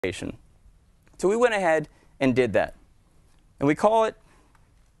application. So we went ahead and did that. And we call it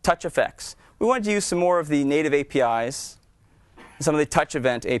touch effects. We wanted to use some more of the native APIs, some of the touch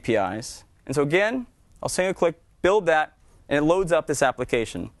event APIs. And so again, I'll single click, build that, and it loads up this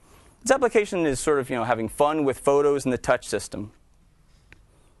application. This application is sort of having fun with photos in the touch system.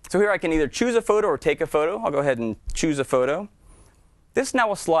 So here I can either choose a photo or take a photo. I'll go ahead and choose a photo. This now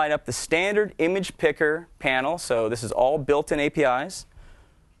will slide up the standard image picker panel. So this is all built-in APIs.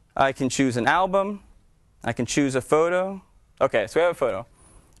 I can choose an album. I can choose a photo. OK, so we have a photo.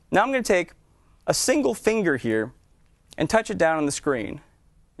 Now I'm going to take a single finger here and touch it down on the screen.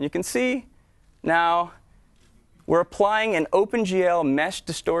 And you can see now we're applying an OpenGL mesh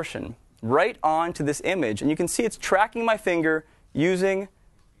distortion right onto this image. And you can see it's tracking my finger using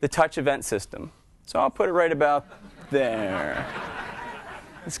the touch event system. So I'll put it right about there.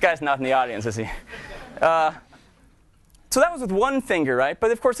 This guy's not in the audience, is he? So that was with one finger, right?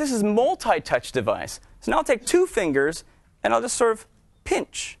 But of course, this is a multi-touch device. So now I'll take two fingers, and I'll just sort of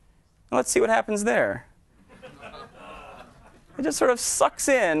pinch. And let's see what happens there. It just sort of sucks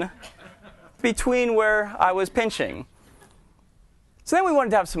in between where I was pinching. So then we wanted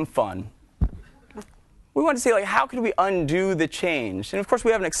to have some fun. We wanted to see, how could we undo the change? And of course,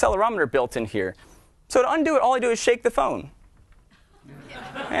 we have an accelerometer built in here. So to undo it, all I do is shake the phone.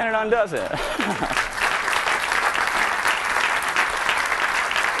 And it undoes it.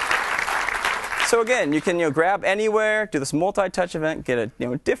 So again, you can grab anywhere, do this multi-touch event, get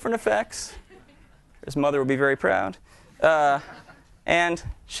different effects. His mother will be very proud. And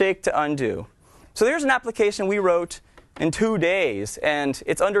shake to undo. So there's an application we wrote in 2 days. And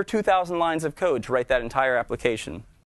it's under 2,000 lines of code to write that entire application.